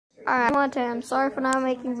Alright, I'm sorry for not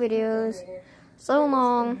making videos so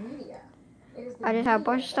long. I just have a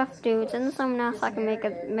bunch of stuff to do. It's in the summer now, so I can make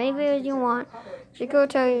as many videos you want. Just go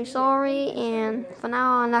tell you sorry, and for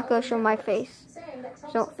now, I'm not gonna show my face.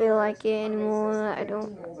 I don't feel like it anymore. I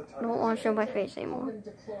don't want to show my face anymore.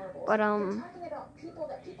 But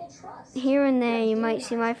here and there, you might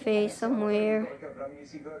see my face somewhere.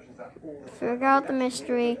 Figure out the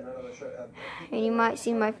mystery, and you might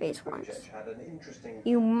see my face once.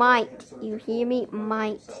 You hear me?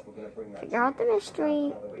 Might. Figure out the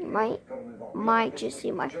mystery, you might just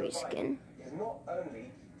see my face again.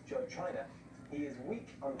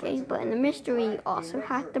 Okay, but in the mystery, you also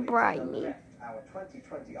have to bribe me.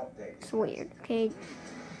 It's weird, okay?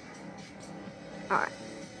 Alright.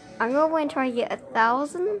 I'm gonna go and try to get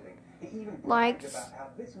 1,000 likes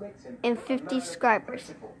and 50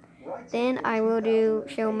 subscribers. Then I will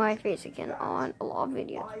show my face again on a lot of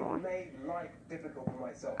videos more.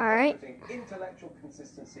 Alright.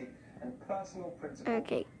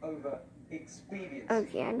 Okay.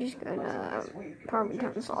 Okay, I'm just gonna probably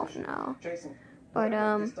turn this off now. But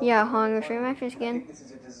yeah, I'm gonna show you my face again.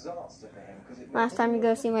 Last time you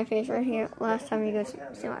go see my face right here. Last time you go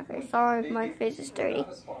see my face. Sorry if my face is dirty.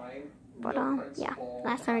 But yeah,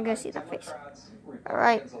 last time you go see that face.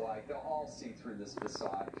 Alright.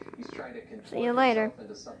 See you later.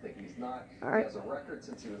 Alright.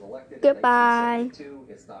 Goodbye.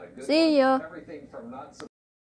 See ya.